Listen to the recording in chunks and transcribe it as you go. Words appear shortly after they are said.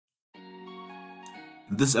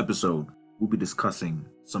In this episode, we'll be discussing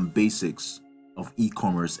some basics of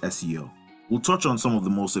e-commerce SEO. We'll touch on some of the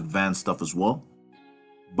most advanced stuff as well,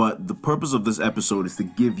 but the purpose of this episode is to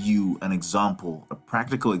give you an example, a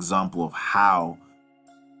practical example of how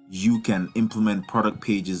you can implement product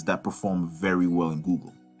pages that perform very well in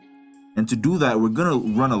Google. And to do that, we're going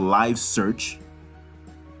to run a live search.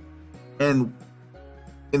 And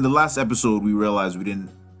in the last episode, we realized we didn't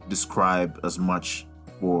describe as much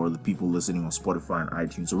for the people listening on Spotify and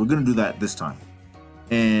iTunes. So we're going to do that this time.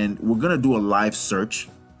 And we're going to do a live search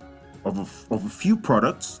of a few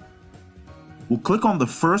products. We'll click on the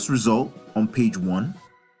first result on page 1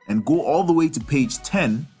 and go all the way to page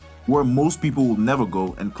 10, where most people will never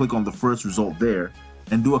go, and click on the first result there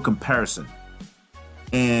and do a comparison.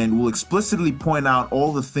 And we'll explicitly point out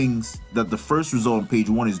all the things that the first result on page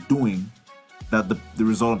 1 is doing that the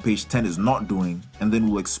result on page 10 is not doing, and then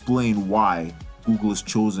we'll explain why Google has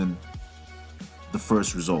chosen the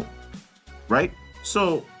first result, right?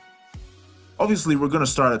 So obviously we're going to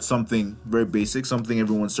start at something very basic, something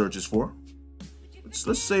everyone searches for.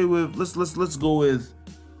 Let's go with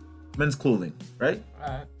men's clothing, right?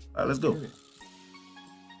 All right, let's go.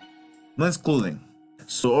 Men's clothing.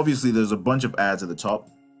 So obviously there's a bunch of ads at the top.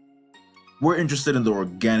 We're interested in the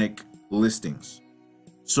organic listings.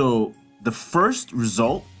 So the first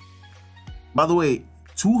result, by the way,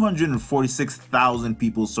 246,000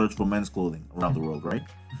 people search for men's clothing around the world, right?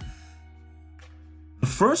 The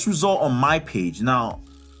first result on my page, now,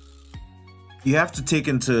 you have to take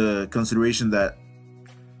into consideration that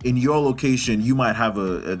in your location, you might have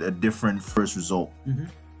a different first result. Mm-hmm.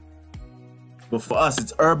 But for us,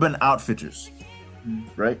 it's Urban Outfitters,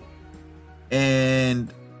 right?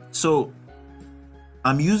 And so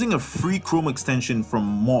I'm using a free Chrome extension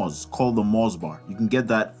from Moz called the Moz bar. You can get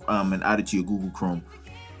that and add it to your Google Chrome.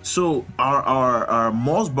 So our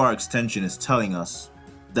Moz bar extension is telling us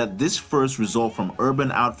that this first result from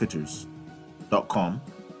urbanoutfitters.com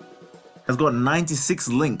has got 96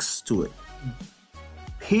 links to it.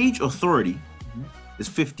 Page authority is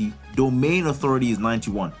 50. Domain authority is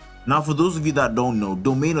 91. Now, for those of you that don't know,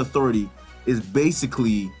 domain authority is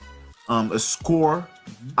basically a score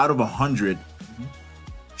out of 100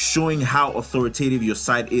 showing how authoritative your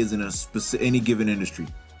site is in any given industry,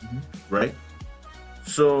 right?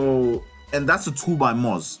 So, and that's a tool by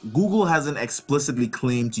Moz. Google hasn't explicitly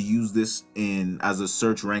claimed to use this as a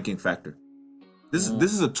search ranking factor. This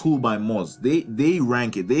is a tool by Moz. They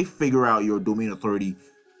rank it. They figure out your domain authority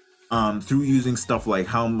through using stuff like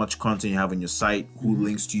how much content you have on your site, who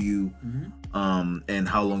links to you, and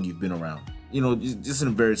how long you've been around. You know, just in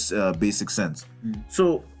a very basic sense.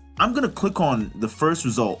 So I'm gonna click on the first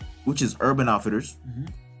result, which is Urban Outfitters,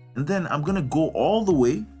 and then I'm gonna go all the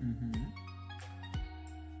way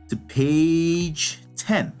to page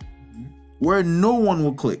 10, where no one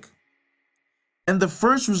will click. And the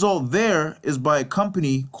first result there is by a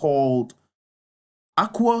company called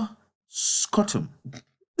Aqua Scotum.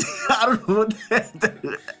 I don't know what that.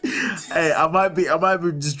 Hey, I might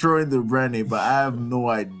be destroying the brand name, but I have no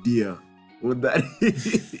idea what that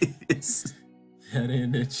is. That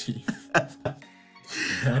ain't it, Chief. I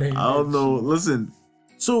don't know. Listen,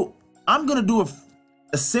 so I'm gonna do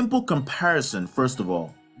a simple comparison first of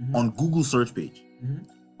all on Google search page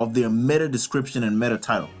of their meta description and meta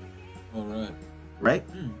title. All right. Right?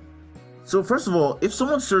 So first of all, if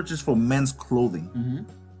someone searches for men's clothing,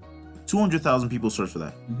 200,000 people search for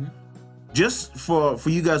that. Just for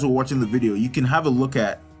you guys who are watching the video, you can have a look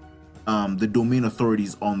at the domain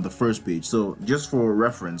authorities on the first page. So just for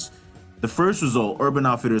reference, the first result, Urban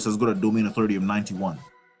Outfitters, has got a domain authority of 91.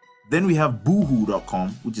 Then we have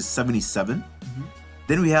boohoo.com, which is 77.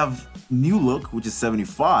 Then we have New Look, which is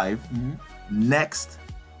 75. Next,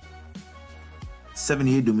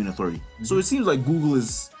 78 domain authority. So it seems like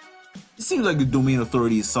the domain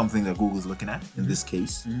authority is something that Google is looking at in this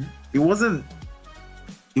case. It wasn't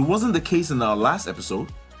the case in our last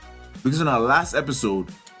episode, because in our last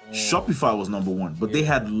episode, Shopify was number 1, but they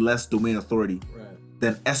had less domain authority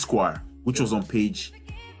than Esquire, which was on page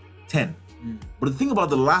 10. But the thing about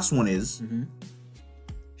the last one is,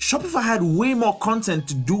 Shopify had way more content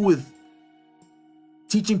to do with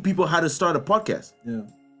teaching people how to start a podcast.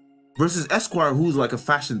 Versus Esquire, who's like a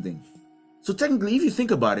fashion thing. So technically, if you think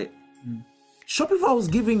about it, Shopify was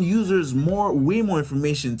giving users way more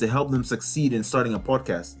information to help them succeed in starting a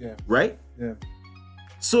podcast, right?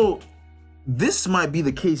 So this might be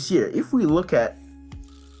the case here. If we look at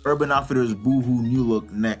Urban Outfitters, Boohoo, New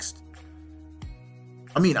Look, Next.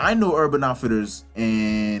 I mean, I know Urban Outfitters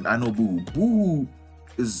and I know Boohoo. Boohoo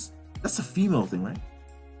that's a female thing, right?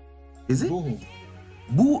 Is it? Boohoo.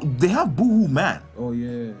 They have Boohoo Man, Oh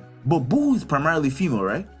yeah. but Boohoo is primarily female,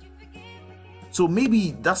 right? So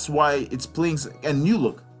maybe that's why it's playing a new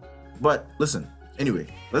look. But listen, anyway,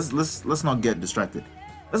 let's not get distracted.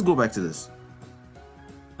 Let's go back to this.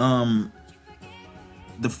 The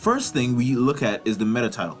first thing we look at is the meta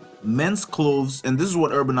title. Men's clothes, and this is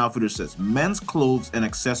what Urban Outfitters says. Men's clothes and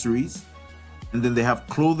accessories. And then they have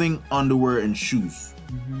clothing, underwear, and shoes.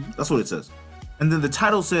 That's what it says. And then the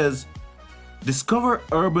title says, discover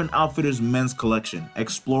Urban Outfitters men's collection.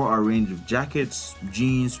 Explore our range of jackets,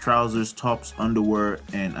 jeans, trousers, tops, underwear,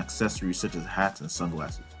 and accessories such as hats and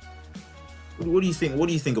sunglasses. What do you think? What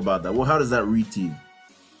do you think about that? Well, how does that read to you?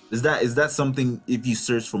 Is that something, if you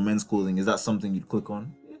search for men's clothing, is that something you'd click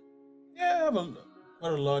on? Yeah, I have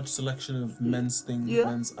quite a large selection of men's things,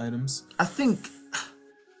 men's items. I think,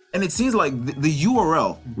 and it seems like the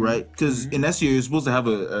URL, right? Because in SEO, you're supposed to have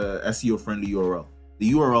a SEO friendly URL.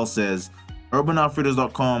 The URL says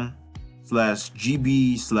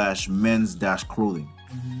urbanoutfitters.com/gb/men's-clothing.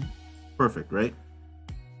 Perfect, right?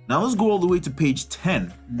 Now let's go all the way to page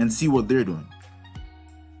 10 and see what they're doing.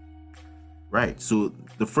 Right, so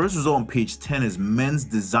the first result on page 10 is men's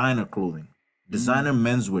designer clothing. Designer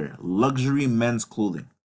menswear, luxury men's clothing.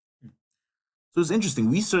 So it's interesting.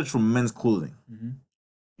 We search for men's clothing.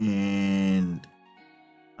 And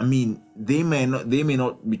I mean, they may not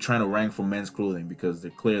be trying to rank for men's clothing because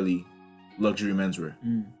they're clearly luxury menswear.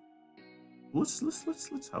 Let's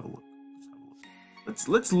have a look.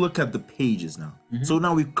 Let's look at the pages now. So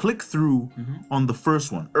now we click through on the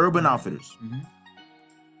first one, Urban Outfitters.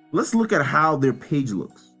 Let's look at how their page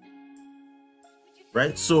looks.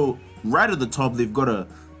 Right? So right at the top, they've got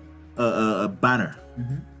a banner.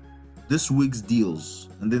 This week's deals.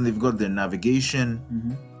 And then they've got their navigation.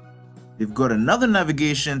 They've got another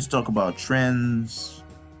navigation to talk about trends,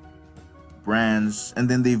 brands, and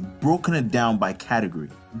then they've broken it down by category.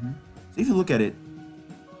 So if you look at it,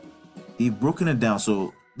 they've broken it down.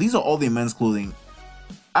 So these are all their men's clothing.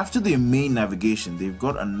 After their main navigation, they've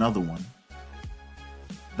got another one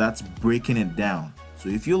that's breaking it down. So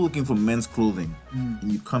if you're looking for men's clothing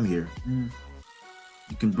and you come here, you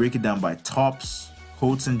can break it down by tops,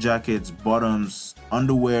 coats and jackets, bottoms,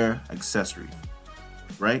 underwear, accessories,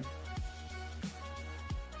 right?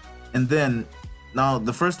 And then now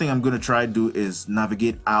the first thing I'm going to try to do is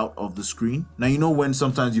navigate out of the screen. Now, you know when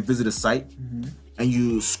sometimes you visit a site and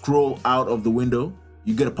you scroll out of the window,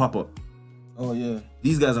 you get a pop-up. Oh yeah.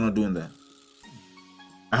 These guys are not doing that.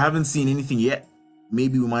 I haven't seen anything yet.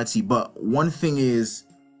 Maybe we might see, but one thing is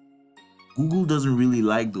Google doesn't really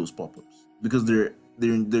like those pop-ups because they're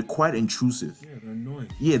quite intrusive. Yeah, they're annoying.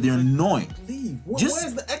 Yeah, they're annoying. Leave.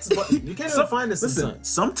 Where's the X button? You can't even find this. Listen,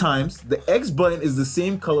 sometimes the X button is the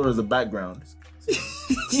same color as the background.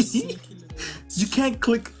 You can't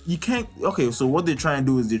click. You can't. Okay, so what they're trying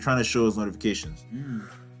to do is they're trying to show us notifications.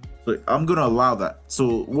 So I'm gonna allow that.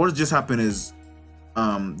 So what just happened is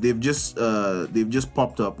they've just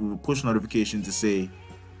popped up with a push notification to say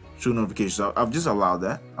show notifications. I've just allowed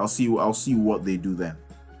that. I'll see what they do then,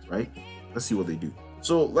 right? Let's see what they do.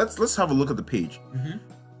 So let's have a look at the page.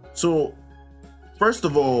 So first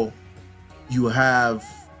of all, you have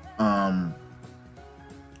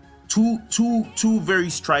two very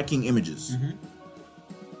striking images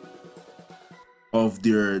of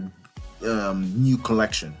their new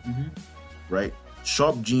collection, right?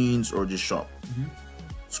 Shop jeans or just shop.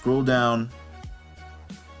 Scroll down,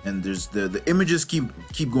 and there's the images keep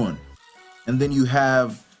going, and then you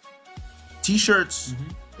have t-shirts,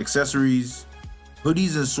 accessories,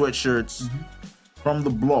 hoodies and sweatshirts from the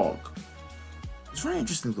blog. It's very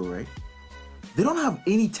interesting though, right? They don't have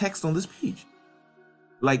any text on this page,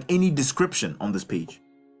 like any description on this page.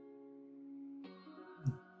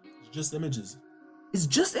 It's just images. It's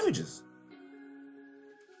just images.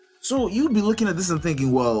 So you'd be looking at this and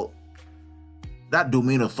thinking, well, that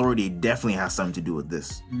domain authority definitely has something to do with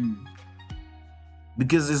this.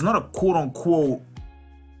 Because it's not a quote-unquote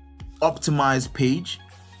optimized page.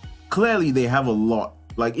 Clearly, they have a lot.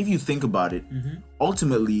 Like, if you think about it,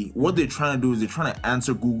 ultimately, what they're trying to do is they're trying to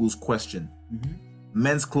answer Google's question.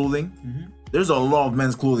 Men's clothing. There's a lot of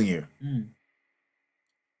men's clothing here.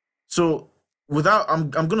 So, I'm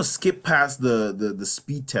gonna skip past the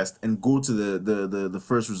speed test and go to the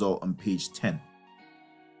first result on page 10.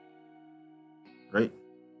 Right?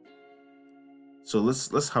 So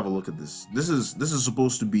let's have a look at this. This is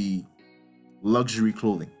supposed to be luxury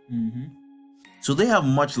clothing. So they have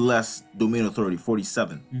much less domain authority,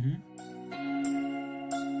 47.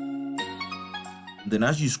 Then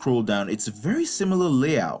as you scroll down, it's a very similar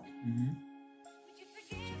layout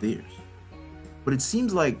to theirs. But it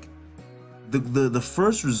seems like the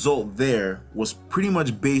first result there was pretty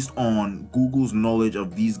much based on Google's knowledge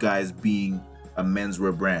of these guys being a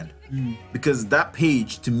menswear brand, because that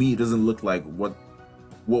page to me doesn't look like what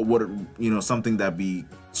something that be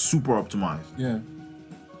super optimized. Yeah.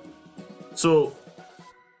 So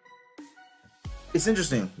it's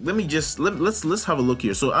interesting. Let's have a look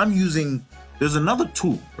here. So I'm using, there's another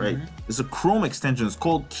tool, right? It's a Chrome extension. It's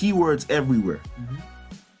called Keywords Everywhere.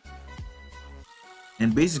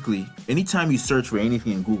 And basically, anytime you search for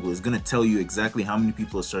anything in Google, it's gonna tell you exactly how many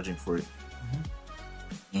people are searching for it,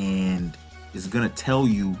 and it's gonna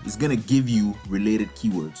give you related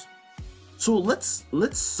keywords. So let's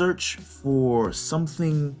search for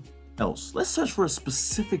something else. Let's search for a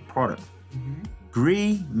specific product.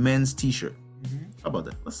 Gray men's t-shirt. How about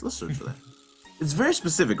that? Let's search for that. It's very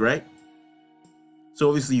specific, right? So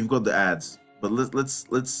obviously you've got the ads, but let's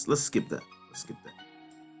skip that. Let's skip that.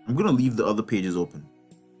 I'm gonna leave the other pages open.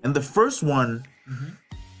 And the first one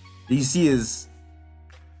that you see is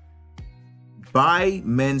buy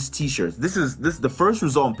men's t-shirts. This the first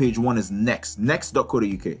result on page 1 is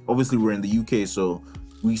next.co.uk. Obviously we're in the UK, so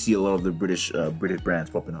we see a lot of the British brands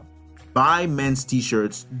popping up. Buy men's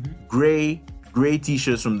t-shirts, gray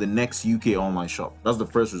t-shirts from the Next UK online shop. That's the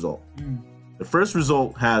first result. The first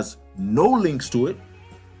result has no links to it,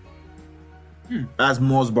 as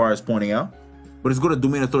Mosbar is pointing out, but it's got a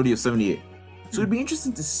domain authority of 78. So it'd be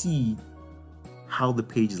interesting to see how the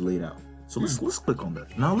page is laid out. So let's click on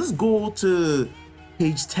that. Now let's go to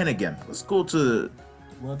page 10 again. Let's go to.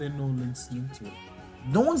 Why are there no links linked to it?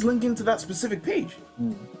 No one's linking to that specific page.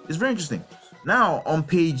 It's very interesting. Now on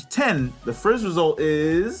page 10, the first result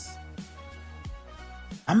is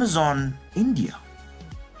Amazon India.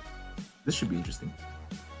 This should be interesting.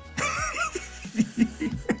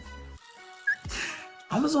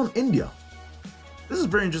 Amazon India. This is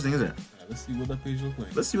very interesting, isn't it? Let's see what that page looks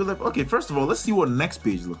like. Let's see what that. Okay, first of all, let's see what next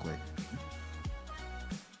page look like.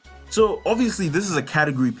 So obviously this is a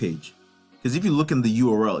category page, because if you look in the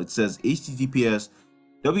URL, it says https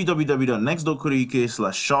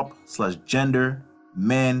www.next.co.uk/shop/gender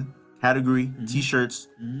men category t-shirts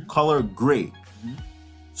color gray.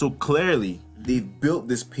 So clearly they've built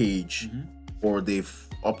this page or they've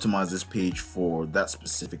optimized this page for that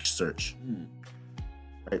specific search.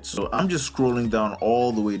 Right, so I'm just scrolling down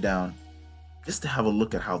all the way down just to have a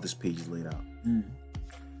look at how this page is laid out.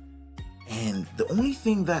 And the only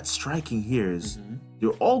thing that's striking here is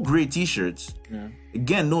they're all gray t-shirts.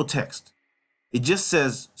 Again, no text. It just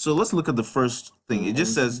says, so let's look at the first thing. It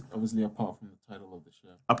just says, obviously apart from the title of the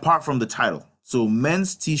shirt. Apart from the title. So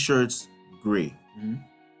men's t-shirts, gray.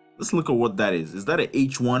 Let's look at what that is. Is that an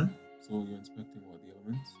H1? So you're inspecting what, the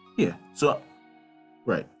elements? Yeah. So,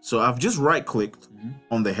 right. So I've just right-clicked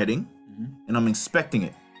on the heading and I'm inspecting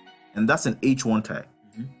it. And that's an H1 tag.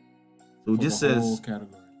 So it just says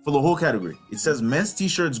for the whole category. It says men's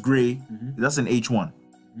t-shirts gray. That's an H1.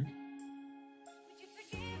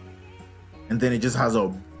 And then it just has a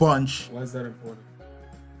bunch. Why is that important?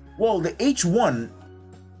 Well, the H1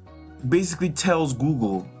 basically tells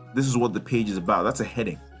Google this is what the page is about. That's a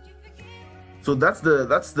heading. So that's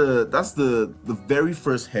the very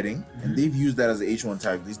first heading, and they've used that as the H1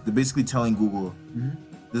 tag. They're basically telling Google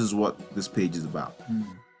this is what this page is about.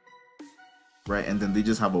 Right, and then they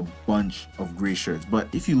just have a bunch of gray shirts. But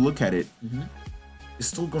if you look at it, it's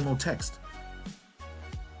still got no text.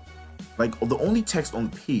 Like the only text on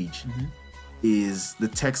the page is the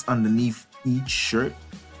text underneath each shirt,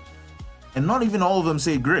 and not even all of them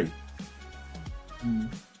say gray.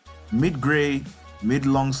 Mid gray, mid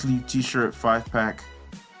long sleeve t-shirt 5-pack,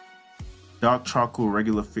 dark charcoal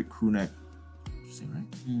regular fit crew neck. Interesting, right?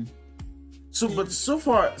 So, but so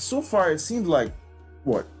far it seems like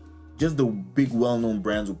what? Just the big well-known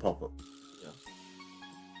brands will pop up.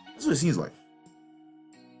 That's what it seems like.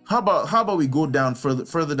 How about we go down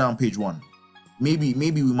further down page 1? Maybe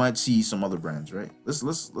we might see some other brands, right? Let's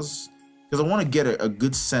because I want to get a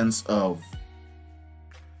good sense of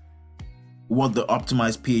what the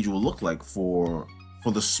optimized page will look like for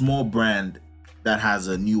the small brand that has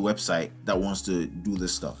a new website that wants to do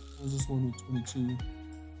this stuff. What's this one with 22?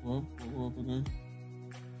 What up again?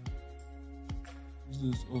 What's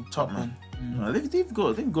this? Oh, Top man. No, they've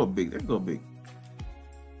got big. They've got big.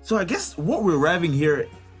 So I guess what we're arriving here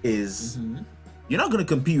is you're not gonna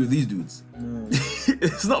compete with these dudes. No.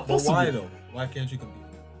 It's not possible. But why though? Why can't you compete?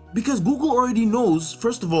 Because Google already knows,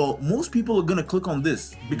 first of all, most people are gonna click on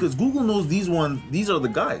this because Google knows these are the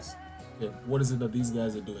guys. Okay, what is it that these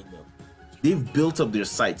guys are doing though? They've built up their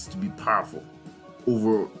sites to be powerful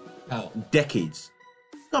over decades.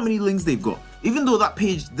 Look how many links they've got. Even though that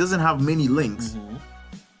page doesn't have many links,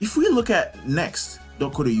 if we look at next,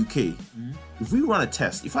 .co.uk, if we run a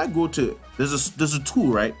test, if I go to there's a tool,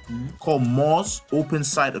 right, called Moz Open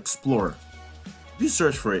Site Explorer. If you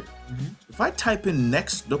search for it, if I type in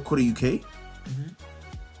next.co.uk,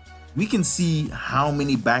 we can see how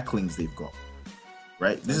many backlinks they've got.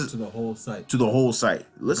 Right? This is to the whole site. To the whole site.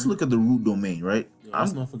 Let's look at the root domain, right? Yeah,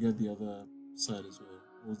 let's not forget the other site as well.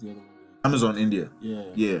 What was the other one? Amazon India. Yeah.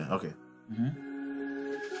 Yeah, okay.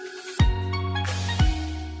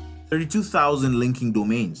 32,000 linking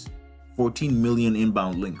domains, 14 million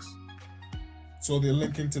inbound links. So they're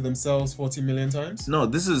linking to themselves 40 million times? No,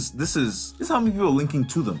 this is how many people are linking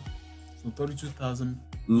to them. So 32,000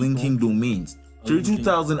 linking domains.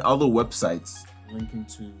 32,000 other websites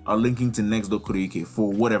are linking to next.co.uk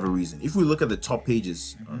for whatever reason. If we look at the top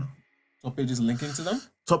pages, top pages linking to them?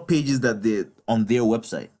 Top pages that they're on their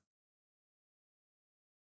website.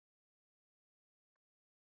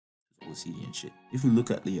 OCD and shit. If we look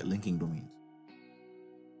at the linking domains,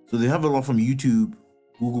 so they have a lot from YouTube,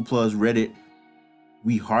 Google Plus, Reddit,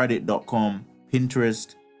 WeHeartIt.com,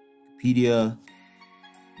 Pinterest, Wikipedia,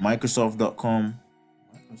 Microsoft.com.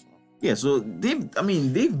 Yeah, so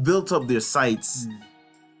they've built up their sites.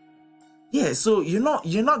 Yeah, so you're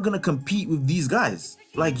not gonna compete with these guys.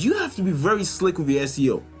 Like, you have to be very slick with your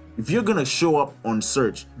SEO if you're gonna show up on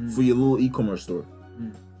search for your little e-commerce store.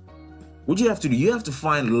 What you have to do, you have to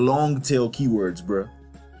find long tail keywords, bro.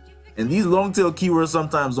 And these long tail keywords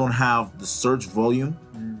sometimes don't have the search volume.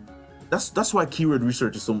 That's why keyword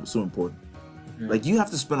research is so important. Like, you have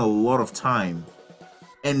to spend a lot of time.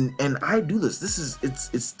 And I do this.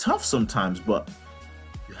 It's tough sometimes, but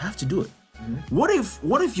you have to do it. What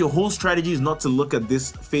if your whole strategy is not to look at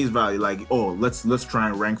this face value, like, oh, let's try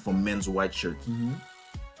and rank for men's white shirts?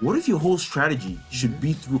 What if your whole strategy should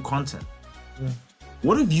be through content?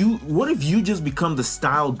 What if you just become the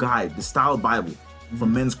style guide, the style Bible for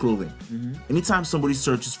men's clothing? Anytime somebody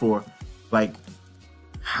searches for, like,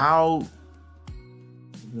 how,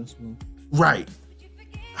 right?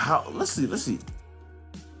 How? Let's see.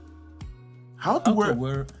 How to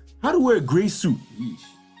wear a gray suit.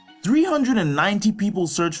 390 people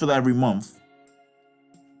search for that every month.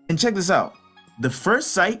 And check this out. The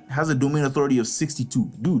first site has a domain authority of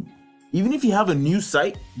 62. Dude, even if you have a new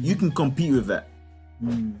site, you can compete with that.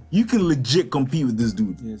 You can legit compete with this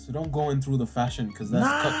dude. Yeah, so don't go in through the fashion, because that's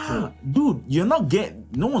cutthroat. Dude,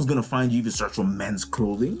 no one's gonna find you if you search for men's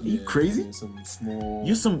clothing. Are you crazy?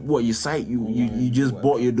 Your site, you just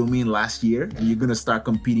bought your domain last year and you're gonna start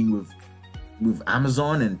competing with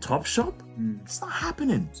Amazon and Topshop? It's not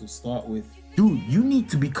happening. So start with, dude, you need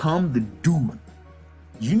to become the dude.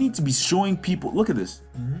 You need to be showing people, look at this.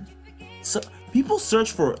 So people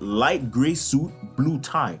search for light gray suit, blue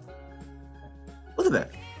tie. Look at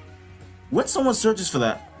that. When someone searches for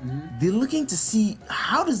that, they're looking to see,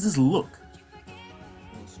 how does this look?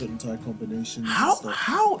 Certain tie combinations.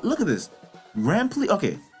 How look at this. Ramply,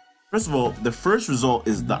 okay. First of all, the first result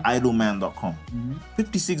is the idleman.com.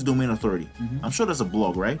 56 domain authority. I'm sure that's a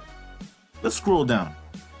blog, right? Let's scroll down.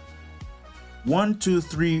 1, 2,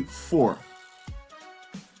 3, 4.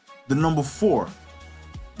 The number 4.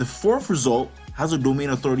 The fourth result has a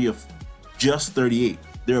domain authority of just 38.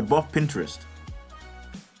 They're above Pinterest.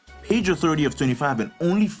 Page authority of 25 and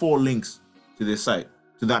only 4 links to their site,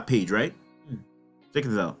 to that page, right? Check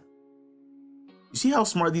this out. You see how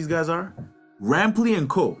smart these guys are? Ramply and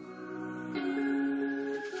Co.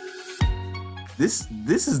 This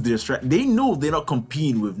is their strategy. They know they're not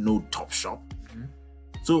competing with no Topshop.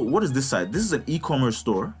 So what is this site? This is an e-commerce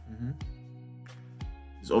store.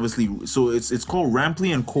 It's obviously, so it's called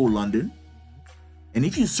Ramply and Co. London. And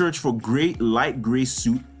if you search for light gray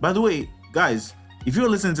suit, by the way, guys, if you're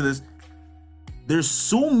listening to this, there's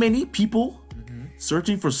so many people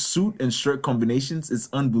searching for suit and shirt combinations. It's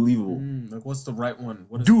unbelievable. Like, what's the right one?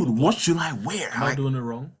 Dude, what should I wear? Am I doing it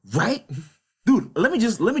wrong? Right? Dude, let me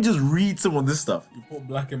just read some of this stuff. You put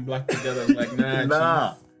black and black together, like, nah.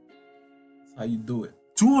 That's how you do it.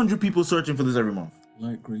 200 people searching for this every month.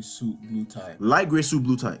 Light gray suit, blue tie. Light gray suit,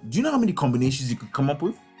 blue tie. Do you know how many combinations you could come up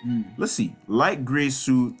with? Let's see. Light gray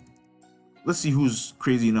suit. Let's see who's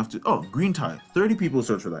crazy enough to... Oh, green tie. 30 people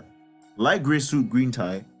search for that. Light gray suit, green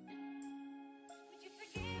tie.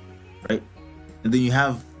 Right? And then you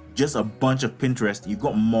have just a bunch of Pinterest. You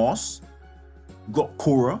got Moss. You got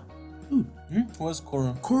Quora. Where's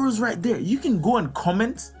Quora? Quora's right there. You can go and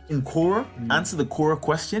comment in Quora, answer the Quora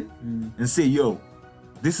question, and say, yo,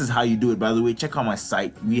 this is how you do it. By the way, check out my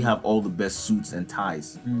site. We have all the best suits and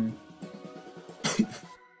ties.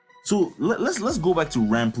 So let's go back to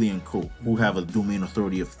Ramply and Co., who have a domain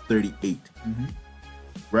authority of 38.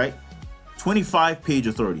 Right? 25 page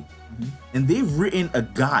authority. And they've written a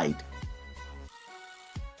guide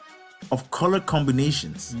of color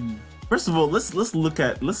combinations. First of all, let's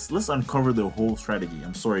uncover the whole strategy.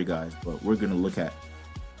 I'm sorry guys, but we're gonna look at.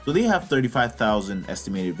 So they have 35,000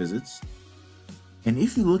 estimated visits, and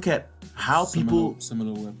if you look at how Similar people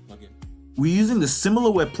web plugin. we're using the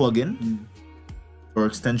SimilarWeb plugin or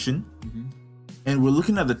extension, and we're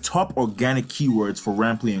looking at the top organic keywords for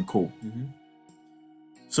Ramply and Co.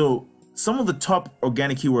 So some of the top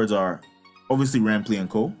organic keywords are obviously Ramply and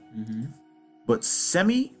Co. But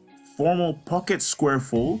semi-formal pocket square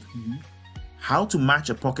fold, how to match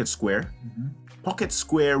a pocket square, pocket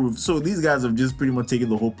square. So these guys have just pretty much taken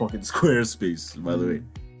the whole pocket square space, by the way.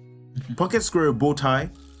 Pocket square bow tie,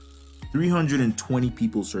 320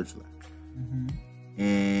 people search that.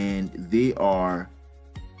 And they are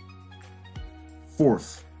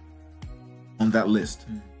 4th on that list.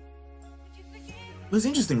 But it's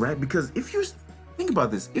interesting, right? Because if you think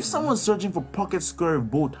about this, if someone's searching for pocket square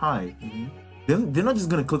bow tie, then they're not just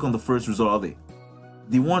gonna click on the first result, are they?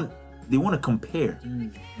 They want to compare.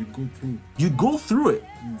 You go through it.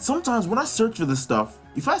 Sometimes when I search for this stuff,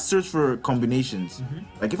 if I search for combinations,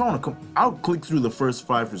 like if I want to I'll click through the first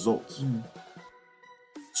 5 results.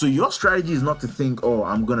 So your strategy is not to think, oh,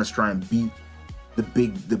 I'm gonna try and beat the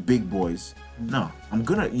big boys. No,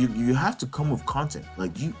 you have to come with content.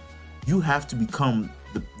 Like you have to become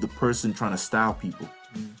the person trying to style people.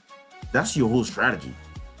 That's your whole strategy.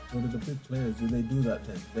 So do the big players, do they do that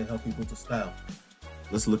then? They help people to style.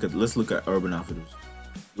 Let's look at Urban Outfitters.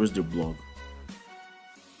 Where's their blog?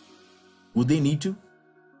 Would they need to?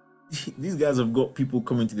 These guys have got people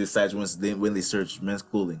coming to their sites when they search men's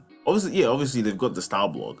clothing. Obviously they've got the style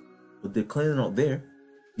blog, but they're clearly not there.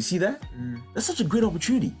 You see that? That's such a great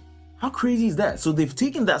opportunity. How crazy is that? So they've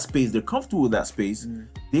taken that space, they're comfortable with that space.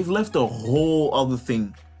 They've left a whole other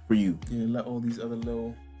thing for you. Yeah, let all these other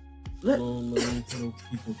little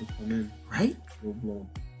people to come in. Right? Blog.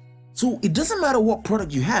 So it doesn't matter what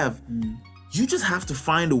product you have, you just have to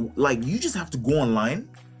you just have to go online,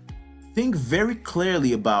 think very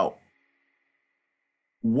clearly about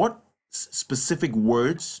what specific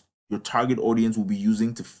words your target audience will be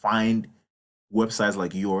using to find websites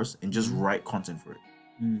like yours, and just write content for it.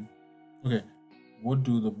 Okay, what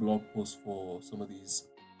do the blog posts for some of these?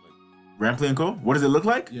 Ramply & Co? What does it look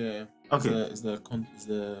like? Yeah. Okay. Is there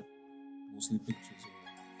mostly pictures?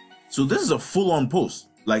 So this is a full-on post.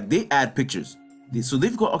 Like they add pictures. So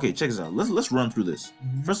they've got, okay, check this out. Let's run through this.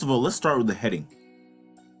 First of all, let's start with the heading.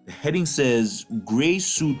 The heading says gray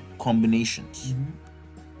suit combinations.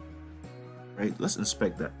 Right? Let's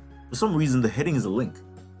inspect that. For some reason, the heading is a link.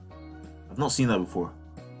 I've not seen that before.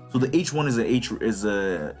 So the H1 is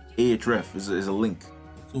a ahref, is a link.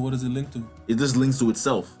 So what does it link to? It just links to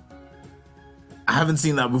itself. I haven't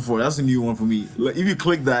seen that before. That's a new one for me. Like, if you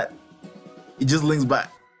click that, it just links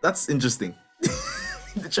back. That's interesting.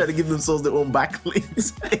 They try to give themselves their own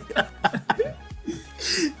backlinks.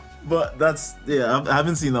 But that's, yeah, I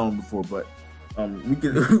haven't seen that one before, but we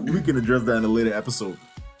can address that in a later episode.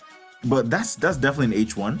 But that's definitely an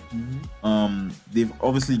H1. They've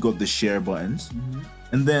obviously got the share buttons.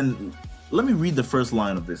 And then let me read the first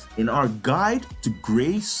line of this. In our guide to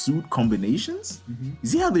gray suit combinations, you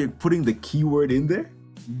see how they're putting the keyword in there?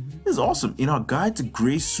 This is awesome. In our guide to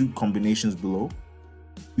gray suit combinations below,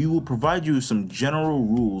 we will provide you with some general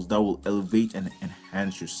rules that will elevate and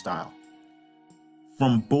enhance your style.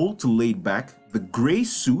 From bold to laid back, the gray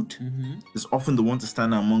suit is often the one to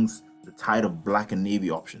stand out amongst the tide of black and navy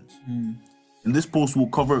options. In this post, we'll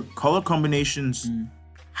cover color combinations,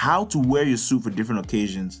 how to wear your suit for different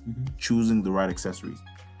occasions, choosing the right accessories.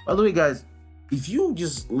 By the way, guys, if you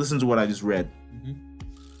just listen to what I just read,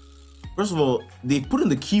 first of all, they put in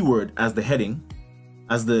the keyword as the heading,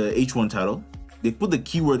 as the H1 title. They put the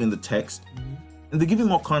keyword in the text, and they're giving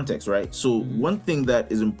more context, right? So one thing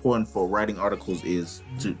that is important for writing articles is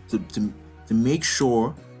to make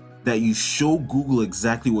sure that you show Google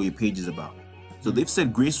exactly what your page is about. So they've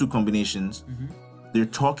said gray suit combinations. They're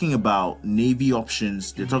talking about navy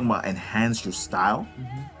options. They're talking about enhance your style.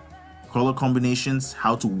 Color combinations,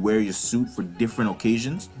 how to wear your suit for different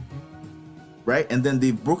occasions. Right? And then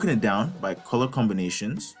they've broken it down by color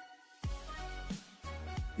combinations.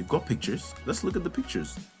 They've got pictures. Let's look at the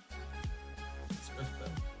pictures.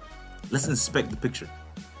 Let's inspect the picture.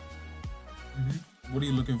 What are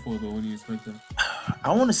you looking for though when you inspect that?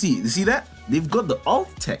 I want to see. You see that? They've got the alt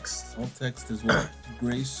text. Alt text is what?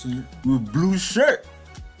 Gray suit with blue shirt.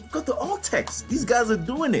 They've got the alt text. These guys are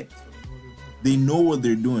doing it. They know what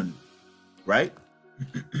they're doing, right?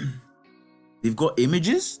 They've got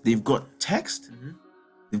images. They've got text.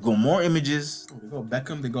 They've got more images. Oh, they got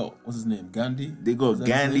Beckham. They got, what's his name? Gandhi. They got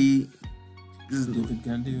Gandhi. David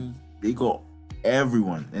Gandhi. They got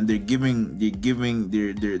everyone, and they're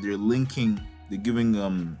linking, they're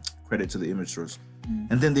giving credit to the image source.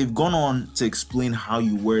 And then they've gone on to explain how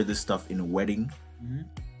you wear this stuff in a wedding,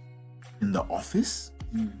 in the office.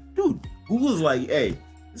 Dude, Google's like, hey,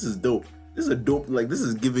 this is dope. This is a dope, like, this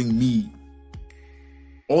is giving me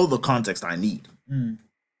all the context I need. And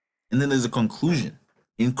then there's a conclusion.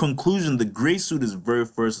 In conclusion, the gray suit is a very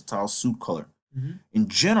versatile suit color. In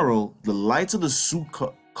general, the lighter the suit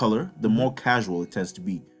color, the more casual it tends to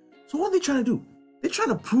be. So what are they trying to do? They're trying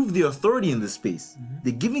to prove their authority in this space.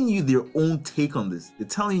 They're giving you their own take on this. They're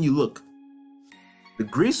telling you, look, the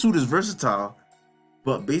gray suit is versatile,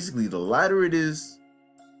 but basically the lighter it is,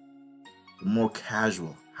 the more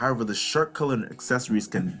casual. However, the shirt color and accessories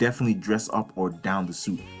can definitely dress up or down the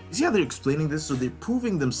suit. You see how they're explaining this? So they're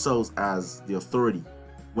proving themselves as the authority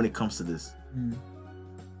when it comes to this.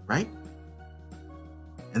 Right?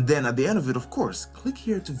 And then at the end of it, of course, click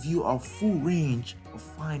here to view our full range of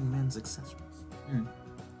fine men's accessories.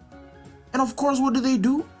 And of course, what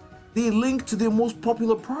do? They link to their most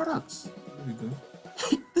popular products. There we go.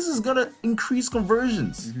 This is gonna increase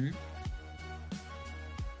conversions. You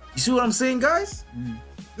see what I'm saying, guys?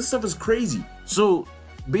 This stuff is crazy. So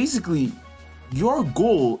basically, your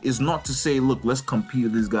goal is not to say, look, let's compete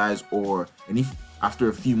with these guys, and if after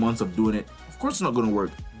a few months of doing it, of course it's not gonna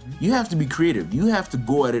work. You have to be creative. You have to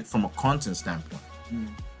go at it from a content standpoint.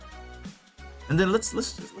 And then let's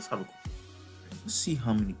have a let's see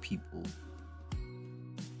how many people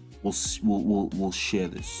will share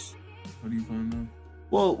this. How do you find out?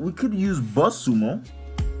 Well, we could use BuzzSumo.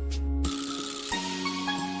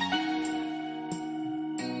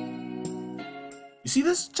 You see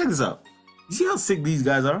this? Check this out. You see how sick these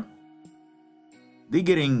guys are? They're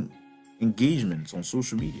getting engagements on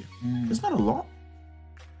social media. It's not a lot,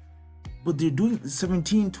 but they're doing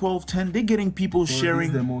 17, 12, 10. They're getting people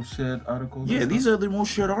sharing. These are the most shared articles. Yeah, these are the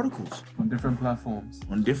most shared articles on different platforms.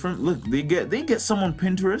 Look, they get some on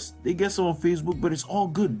Pinterest, they get some on Facebook, but it's all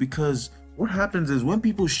good because what happens is when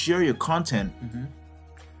people share your content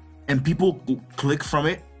and people click from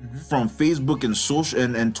it from Facebook and social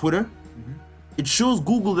and Twitter, it shows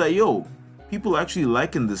Google that, yo, people are actually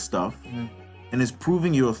liking this stuff and it's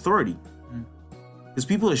proving your authority. Because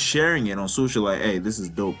people are sharing it on social like, hey, this is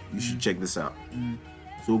dope. You should check this out.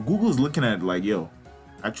 So Google's looking at it like, yo,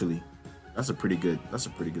 actually, that's a pretty good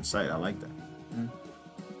site. I like that.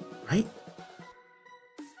 Right?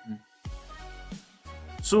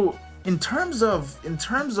 So in terms of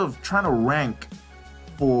trying to rank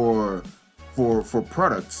for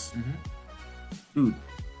products, dude,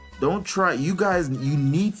 don't try. You guys, you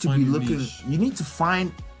need to be looking. You need to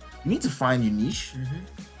find your niche.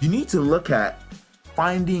 You need to look at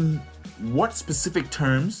finding what specific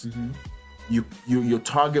terms your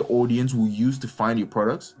target audience will use to find your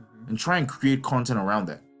products and try and create content around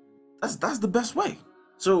that. That's the best way.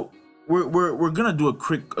 So we're gonna do a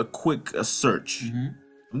quick search.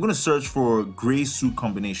 I'm gonna search for gray suit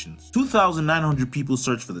combinations. 2,900 people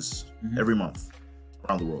search for this every month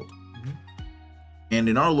around the world. And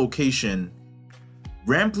in our location,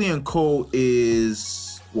 Rampley & Co.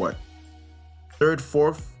 is what? Third,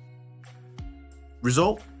 fourth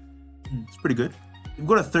result? It's pretty good. We've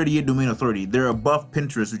got a 38 domain authority. They're above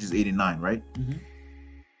Pinterest, which is 89, right?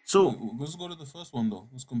 So let's go to the first one though.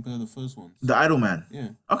 Let's compare the first ones. The Idleman.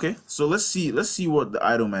 Yeah. Okay, so let's see what the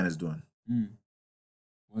Idleman is doing.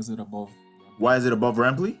 Why is it above? Why is it above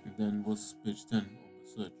Rampley? And then what's page 10 of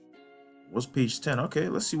the search? What's page 10? Okay,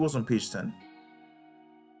 let's see what's on page 10.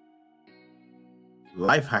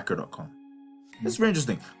 Lifehacker.com. It's very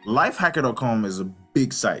interesting. Lifehacker.com is a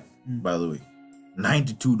big site, by the way.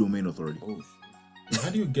 92 domain authority. Oh, shit. How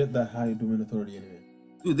do you get that high domain authority anyway?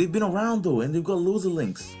 Dude, they've been around though, and they've got loads of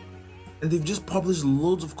links. And they've just published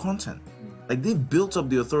loads of content. Like, they've built up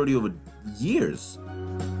the authority over years.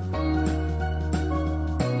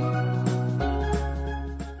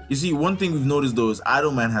 You see, one thing we've noticed though is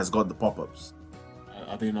Idleman has got the pop-ups.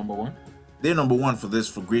 Are they number one? They're number one for this,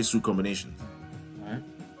 for gray suit combinations. Alright.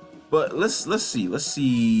 But let's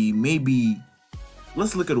see, maybe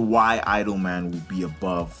let's look at why Idleman will be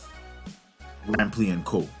above Rampley &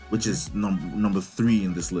 Co., which is number 3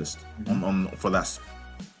 in this list for that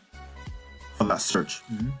search.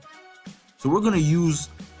 So we're gonna use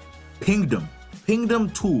Pingdom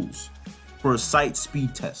tools for a site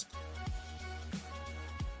speed test,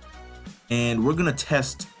 and we're gonna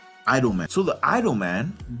test Idleman. So the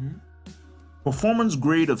Idleman, performance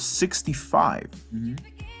grade of 65,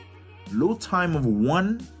 load time of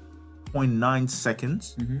 1.9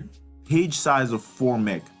 seconds, page size of 4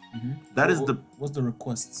 meg. That is the what's the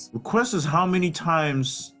requests? Request is how many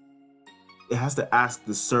times it has to ask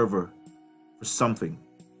the server for something,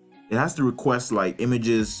 it has to request like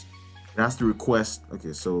images. It has to request.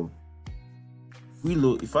 Okay, so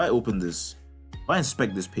if I open this, if I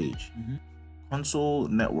inspect this page, console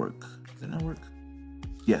network. Is it network?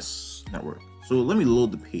 Yes, network. So let me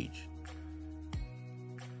load the page.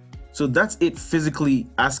 So that's it physically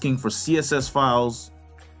asking for CSS files,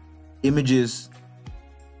 images,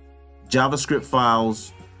 JavaScript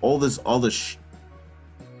files, all this other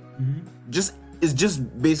it's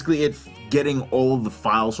just basically it getting all the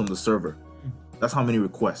files from the server. That's how many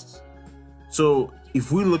requests. So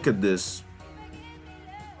if we look at this,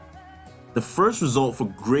 the first result for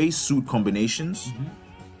gray suit combinations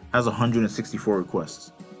has 164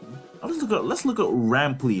 requests. Now let's look at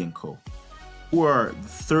Rampley and Co., who are the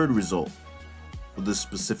third result for this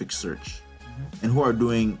specific search, and who are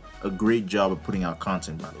doing a great job of putting out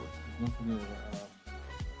content, by the way.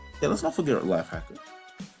 Yeah, let's not forget Lifehacker.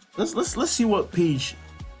 Let's see what page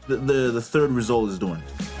the third result is doing.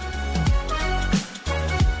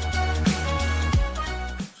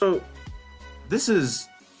 So this is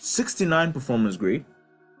 69 performance grade,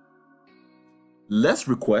 less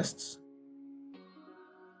requests,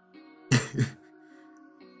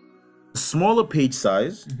 smaller page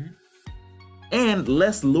size, and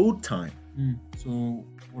less load time. So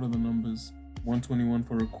what are the numbers? 121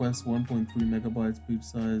 for requests, 1.3 megabytes page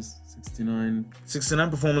size, 69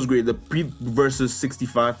 performance grade, the pre versus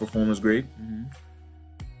 65 performance grade.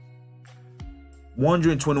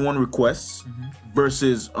 121 requests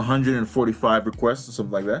versus 145 requests or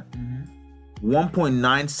something like that.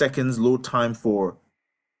 1.9 seconds load time for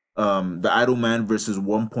the Idle Man versus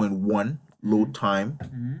 1.1 load time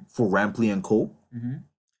for Rampley and Co.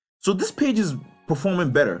 So this page is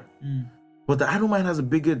performing better, but the Idle Man has a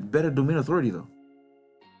better domain authority though,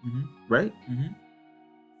 right?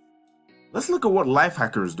 Let's look at what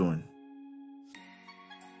Lifehacker is doing,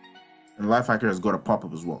 and Lifehacker has got a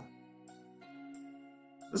pop-up as well.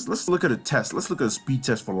 Let's look at a test. Let's look at a speed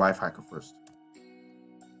test for Lifehacker first.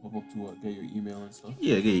 Pop up to what? Get your email and stuff?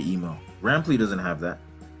 Yeah, get your email. Rampley doesn't have that,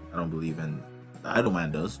 I don't believe, and the Idle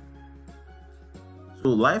Man does.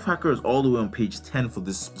 So Lifehacker is all the way on page 10 for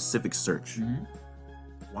this specific search.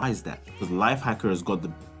 Why is that? Because Lifehacker has got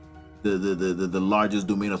the largest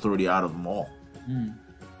domain authority out of them all.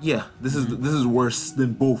 Yeah, this is worse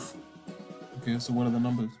than both. Okay, so what are the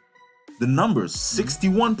numbers? The numbers: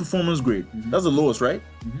 61 performance grade. That's the lowest, right?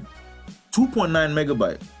 2.9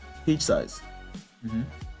 megabyte page size.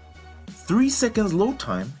 3 seconds load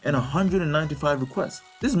time and 195 requests.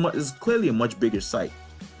 This is clearly a much bigger site.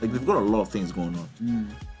 Like, they've got a lot of things going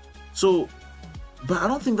on. So, but I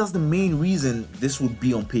don't think that's the main reason this would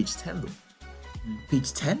be on page 10 though.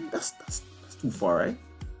 Page 10? That's too far, right?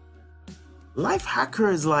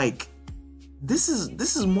 Lifehacker is like, this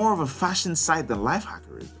is more of a fashion site than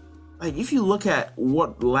Lifehacker is. Like, if you look at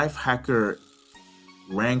what Lifehacker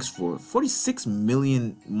ranks for, 46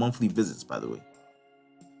 million monthly visits, by the way.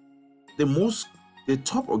 The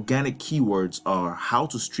top organic keywords are how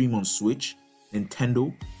to stream on Switch,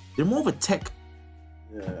 Nintendo. They're more of a tech.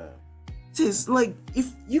 Yeah. It's like,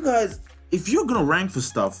 if you're gonna rank for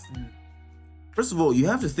stuff, first of all, you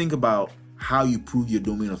have to think about how you prove your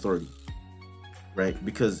domain authority, right?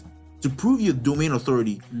 Because to prove your domain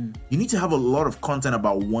authority, you need to have a lot of content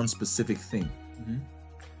about one specific thing.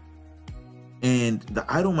 And the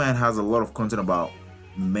Idle Man has a lot of content about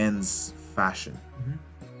men's fashion.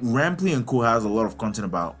 Rampley and Co. has a lot of content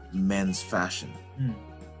about men's fashion.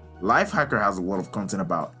 Lifehacker has a lot of content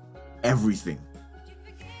about everything.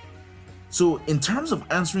 So in terms of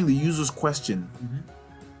answering the user's question,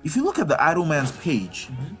 if you look at the Idle Man's page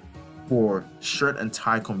for shirt and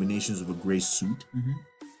tie combinations with a gray suit,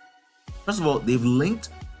 first of all, they've linked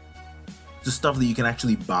to stuff that you can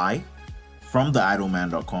actually buy from the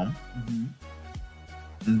idleman.com.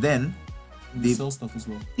 And then they sell stuff as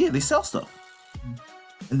well. Yeah, they sell stuff.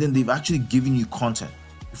 And then they've actually given you content.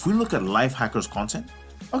 If we look at Lifehacker's content,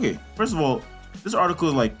 okay, first of all, this article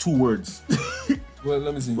is like 2 words. Well,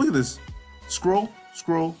 let me see. Look at this. Scroll,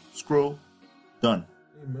 scroll, scroll, done.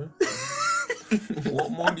 Hey, man.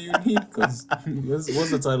 What more do you need? Because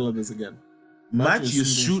what's the title of this again? Match your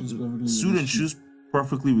suit and shoes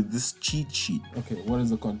perfectly with this cheat sheet. Okay, what does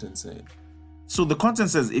the content say? So the content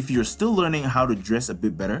says, if you're still learning how to dress a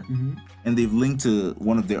bit better, and they've linked to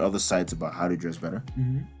one of their other sites about how to dress better,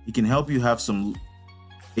 it can help you have some.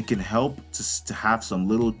 It can help to have some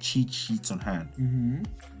little cheat sheets on hand.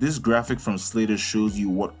 This graphic from Slater shows you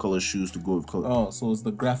what color shoes to go with color. Oh, so it's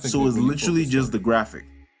the graphic. So it's literally just the graphic.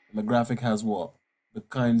 And the graphic has what? The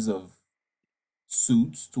kinds of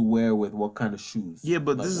suits to wear with what kind of shoes? Yeah,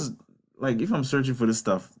 but like, this is like, if I'm searching for this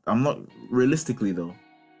stuff, I'm not realistically though.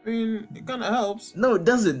 I mean, it kind of helps. No, it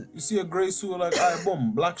doesn't. You see a gray suit, like, all right,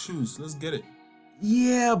 boom, black shoes, let's get it.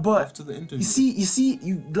 Yeah, Off but to the interview.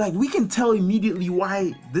 you like we can tell immediately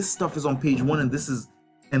why this stuff is on page 1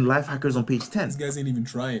 and Life Hackers on page 10. These guys ain't even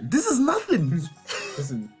trying. This is nothing.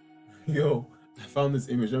 Listen, yo, I found this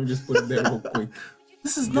image. Let me just put it there real quick.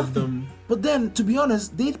 This is nothing. But then, to be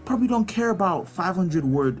honest, they probably don't care about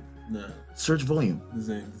 500-word search volume.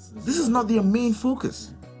 This is not their main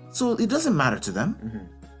focus. So it doesn't matter to them.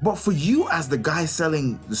 But for you as the guy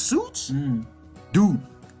selling the suits, dude,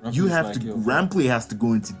 you have to, Ramply has to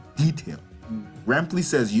go into detail. Ramply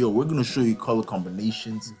says, yo, we're gonna show you color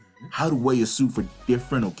combinations, how to wear your suit for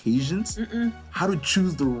different occasions, how to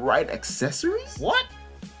choose the right accessories. What?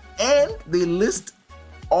 And they list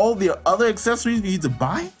all the other accessories you need to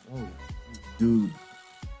buy. Oh. Dude,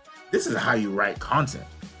 this is how you write content.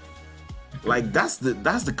 Like that's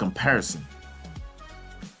the comparison.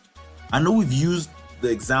 I know we've used the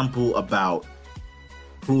example about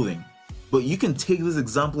clothing, but you can take this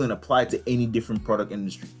example and apply it to any different product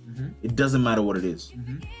industry. It doesn't matter what it is.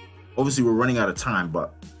 Obviously, we're running out of time,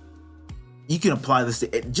 but you can apply this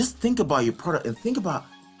to it. Just think about your product and think about,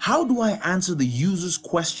 how do I answer the user's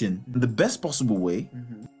question in the best possible way,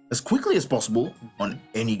 as quickly as possible on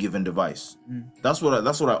any given device? That's what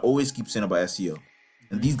I always keep saying about SEO.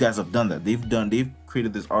 And these guys have done that. They've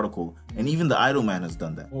created this article, and even the Idle Man has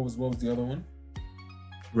done that. What was the other one?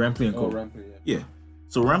 Ramply & Co. Oh, Ramply, Yeah.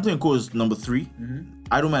 So Ramply & Co. is number 3.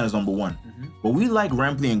 Idle Man is number 1. But we like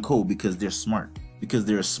Ramply & Co. because they're smart. Because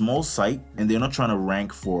they're a small site and they're not trying to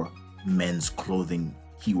rank for men's clothing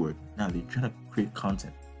keyword. Now they're trying to create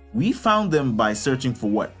content. We found them by searching for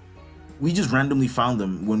what? We just randomly found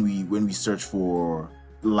them when we searched for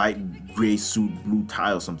light gray suit, blue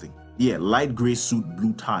tie or something. Yeah, light gray suit,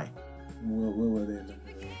 blue tie. Where were they?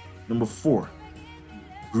 Number 4.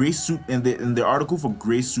 Gray suit, and the article for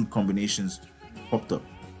gray suit combinations popped up.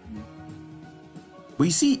 But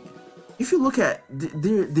you see, if you look at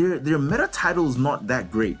their meta title is not that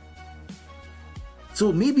great.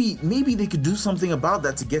 So maybe they could do something about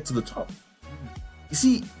that to get to the top. You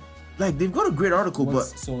see, like they've got a great article,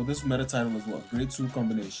 so this meta title is what? Gray suit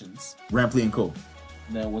combinations. Ramply & Co.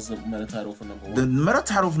 Now, what's the meta title for number 1? The meta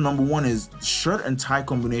title for number 1 is shirt and tie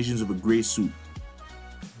combinations of a gray suit.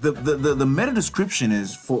 The meta description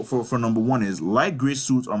is for number 1 is light gray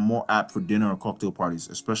suits are more apt for dinner or cocktail parties,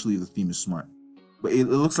 especially if the theme is smart. But it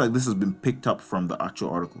looks like this has been picked up from the actual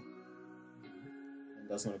article.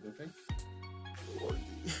 That's not a good thing.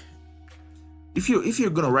 If you're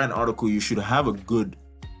gonna write an article, you should have a good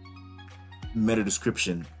meta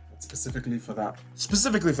description specifically for that.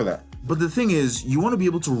 Specifically for that. But the thing is, you want to be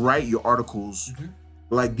able to write your articles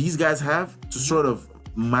like these guys have to sort of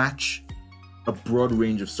match a broad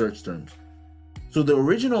range of search terms. So the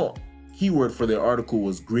original keyword for their article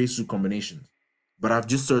was gray suit combinations, but I've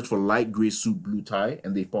just searched for light gray suit, blue tie,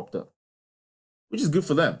 and they popped up, which is good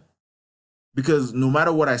for them. Because no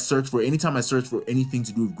matter what I search for, anytime I search for anything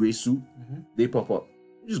to do with gray suit, they pop up,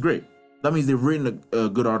 which is great. That means they've written a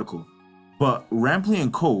good article. But Ramply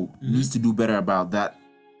 & Co. needs to do better about that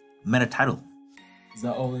meta title. Is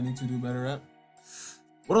that all they need to do better at?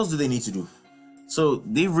 What else do they need to do? So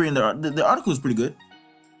they've written the article is pretty good.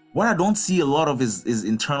 What I don't see a lot of is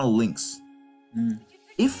internal links.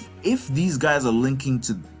 If these guys are linking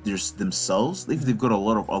to themselves, if they've got a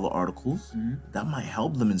lot of other articles, that might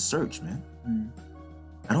help them in search, man.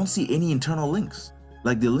 I don't see any internal links.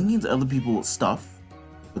 Like they're linking to other people's stuff,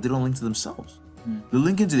 but they don't link to themselves. They're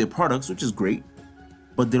linking to their products, which is great,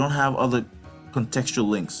 but they don't have other contextual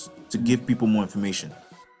links to give people more information.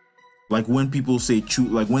 Like when people say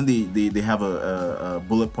like when they have a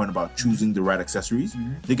bullet point about choosing the right accessories,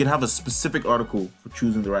 they could have a specific article for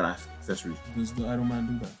choosing the right accessories. Does the Idle Man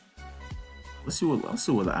do that? Let's see what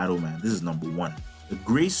the Idle Man. This is number 1. The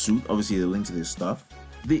gray suit. Obviously, they link to their stuff.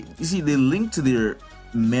 They link to their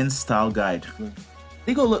men's style guide.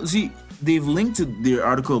 They go look. See, they've linked to their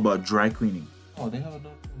article about dry cleaning. Oh, they have a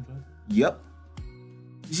dry cleaning. Yep.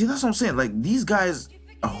 You see, that's what I'm saying. Like these guys,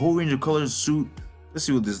 a whole range of colors, suit. Let's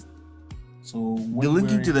see what this. So they're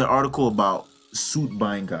linking to their article about suit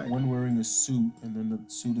buying guide. When wearing a suit, and then the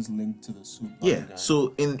suit is linked to the suit buying guide.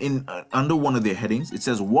 So in under one of their headings, it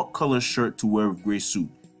says what color shirt to wear with gray suit,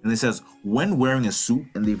 and it says when wearing a suit,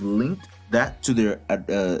 and they've linked that to their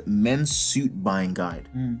men's suit buying guide.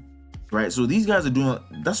 Right. So these guys are doing.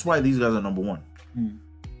 That's why these guys are number 1.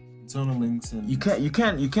 Internal links and you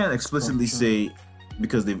can't explicitly say,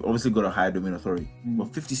 because they've obviously got a higher domain authority.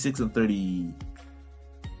 But 56 and 30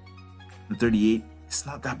 and 38, it's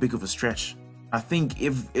not that big of a stretch. I think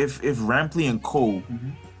if Ramply & Co.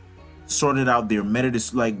 sorted out their meta.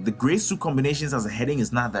 Like the gray suit combinations as a heading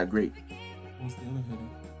is not that great. What's the other heading?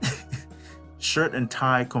 Shirt and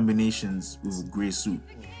tie combinations with a gray suit.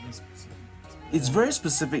 It's very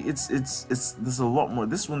specific. It's there's a lot more.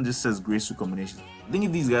 This one just says gray suit combinations. I think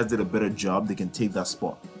if these guys did a better job, they can take that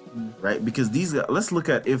spot, right? Because these guys, let's look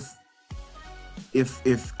at if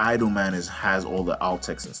Idleman has all the alt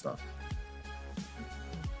text and stuff.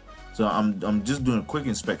 So I'm just doing a quick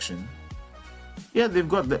inspection. Yeah, they've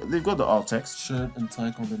got the alt text. Shirt and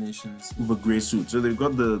tie combinations with a gray suit. So they've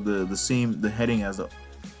got the same heading as the.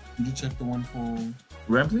 Did you check the one for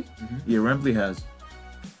Rampley? Yeah, Rampley has.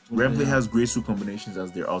 Rampley has gray suit combinations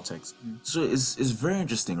as their alt text. So it's very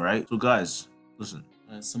interesting, right? So guys, listen.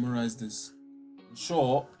 Summarize this.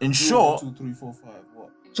 In short. 2, 3, 4, 5. What?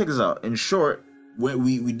 Check this out. In short, when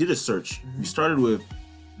we did a search, we started with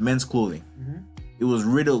men's clothing. It was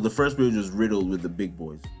riddled. The first page was riddled with the big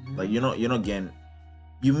boys. Like you're not getting.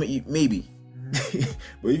 You maybe,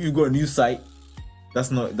 but if you go a new site,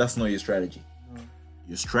 that's not your strategy.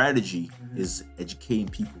 Your strategy is educating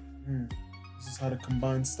people. This is how to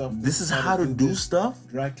combine stuff. This is how to do stuff.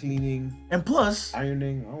 Dry cleaning. And plus,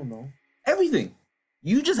 ironing. I don't know. Everything.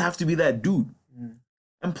 You just have to be that dude.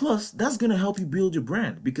 And plus, that's going to help you build your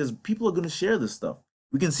brand because people are going to share this stuff.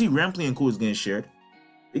 We can see Rampley & Co. is getting shared.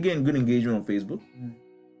 They're getting good engagement on Facebook.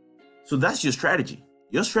 So that's your strategy.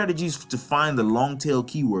 Your strategy is to find the long tail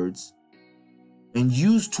keywords and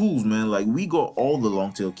use tools, man. Like we got all the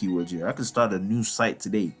long tail keywords here. I could start a new site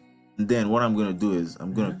today. And then what I'm going to do is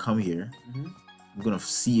I'm going to come here. I'm going to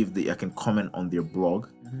see if I can comment on their blog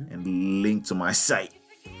and link to my site.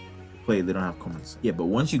 They don't have comments. Yeah, but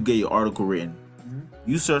once you get your article written,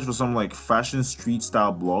 you search for something like fashion street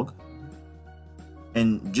style blog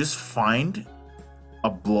and just find a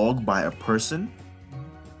blog by a person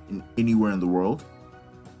in anywhere in the world.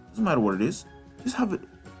 Doesn't matter what it is. Just have it.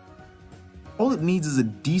 All it needs is a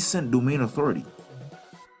decent domain authority.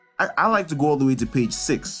 I like to go all the way to page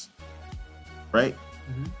 6, right?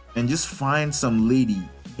 And just find some lady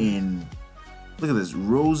in, look at this,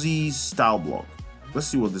 Rosie Style Blog. Let's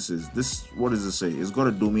see what this is. What does it say? It's got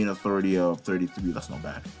a domain authority of 33. That's not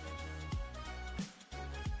bad.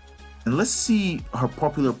 And let's see her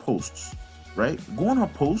popular posts, right? Go on her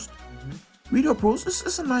post. Read her post.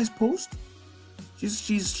 It's a nice post.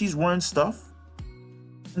 She's wearing stuff.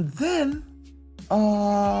 And then,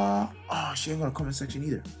 she ain't got a comment section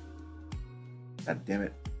either. God damn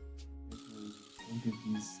it. Don't give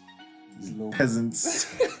these low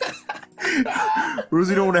peasants.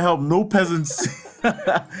 Rosie don't want to help no peasants.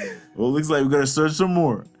 Well, looks like we gotta search some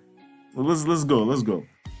more. Well, let's go.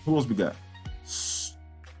 Who else we got?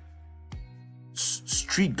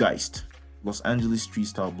 Streetgeist, Los Angeles street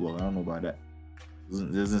style blog. I don't know about that.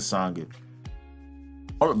 Doesn't sound good.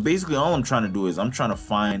 Basically, all I'm trying to do is I'm trying to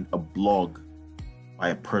find a blog by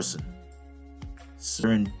a person.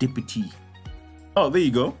 Serendipity. Oh, there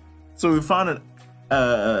you go. So we found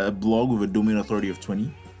a blog with a domain authority of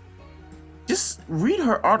 20. Just read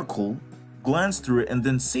her article, glance through it, and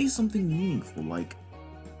then say something meaningful like,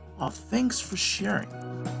 "Oh, thanks for sharing.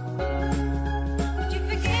 Did you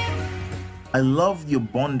forget? I love your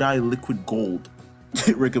Bondi liquid gold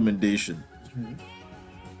recommendation.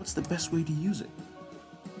 What's the best way to use it?"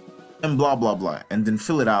 And blah blah blah, and then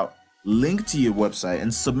fill it out, link to your website,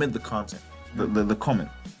 and submit the content, the comment.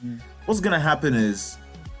 What's gonna happen is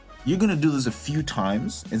you're gonna do this a few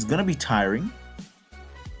times. It's gonna be tiring.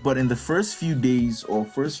 But in the first few days or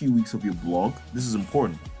first few weeks of your blog, this is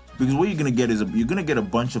important because what you're gonna get is you're gonna get a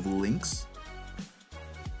bunch of links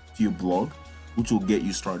to your blog, which will get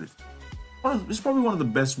you started. It's probably one of the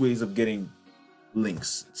best ways of getting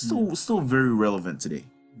links. It's still very relevant today.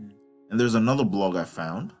 And there's another blog I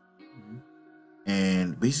found,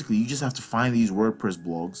 and basically you just have to find these WordPress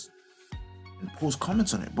blogs and post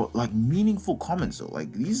comments on it, but like meaningful comments though.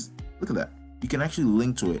 Like these, look at that. You can actually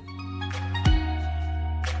link to it.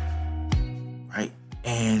 Right?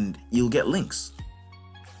 And you'll get links.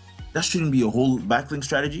 That shouldn't be a whole backlink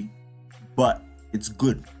strategy, but it's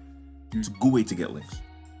good. It's a good way to get links.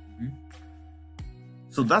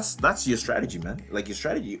 So that's your strategy, man. Like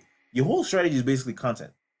your whole strategy is basically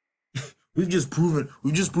content. We've just proven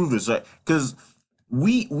this, right? Because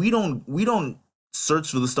we don't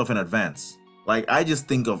search for this stuff in advance. Like I just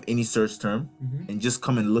think of any search term and just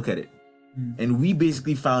come and look at it. And we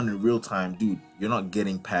basically found in real time, dude, you're not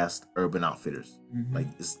getting past Urban Outfitters. Like,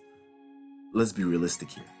 let's be realistic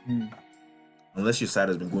here. Unless your site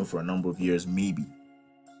has been going for a number of years, maybe.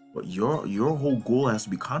 But your whole goal has to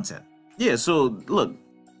be content. Yeah, so look,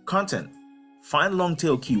 content. Find long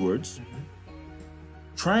tail keywords.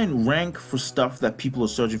 Try and rank for stuff that people are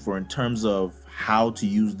searching for in terms of how to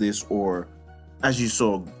use this, or as you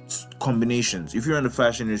saw, combinations. If you're in the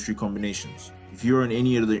fashion industry, combinations. If you're in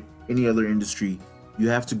any other industry, you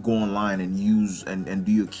have to go online and use and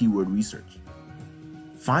do your keyword research.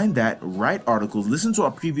 Find that, write articles, listen to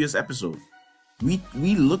our previous episode. We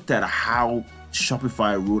looked at how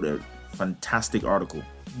Shopify wrote a fantastic article.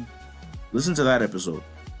 Listen to that episode.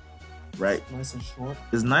 Right? Nice and short.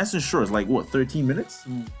 It's nice and short. It's like what, 13 minutes?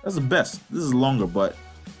 That's the best. This is longer, but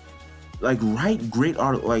like, write great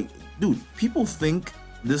article. Like, dude, people think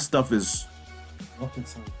this stuff is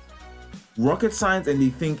rocket science, and they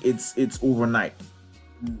think it's overnight.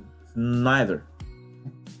 Neither.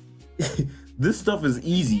 This stuff is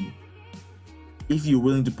easy if you're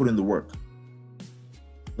willing to put in the work.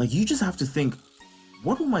 Like, you just have to think,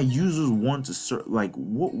 what do my users want to search? Like,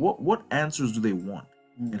 what answers do they want,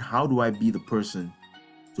 and how do I be the person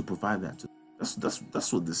to provide that to them?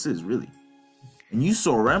 That's what this is, really. And you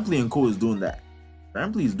saw Rampley & Co. is doing that.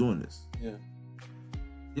 Rampley is doing this. Yeah.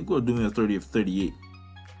 I think we're doing a 30 of 38.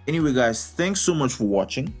 Anyway, guys, thanks so much for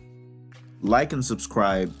watching. Like and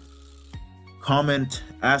subscribe. Comment,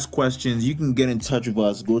 ask questions. You can get in touch with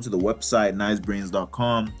us. Go to the website,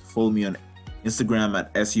 nicebrains.com. Follow me on Instagram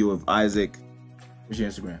at SEO of Isaac. What's your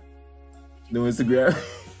Instagram? No Instagram?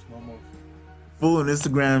 Follow on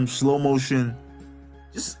Instagram, slow motion.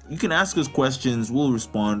 Just, you can ask us questions. We'll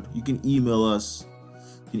respond. You can email us.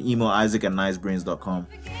 You can email Isaac at nicebrains.com.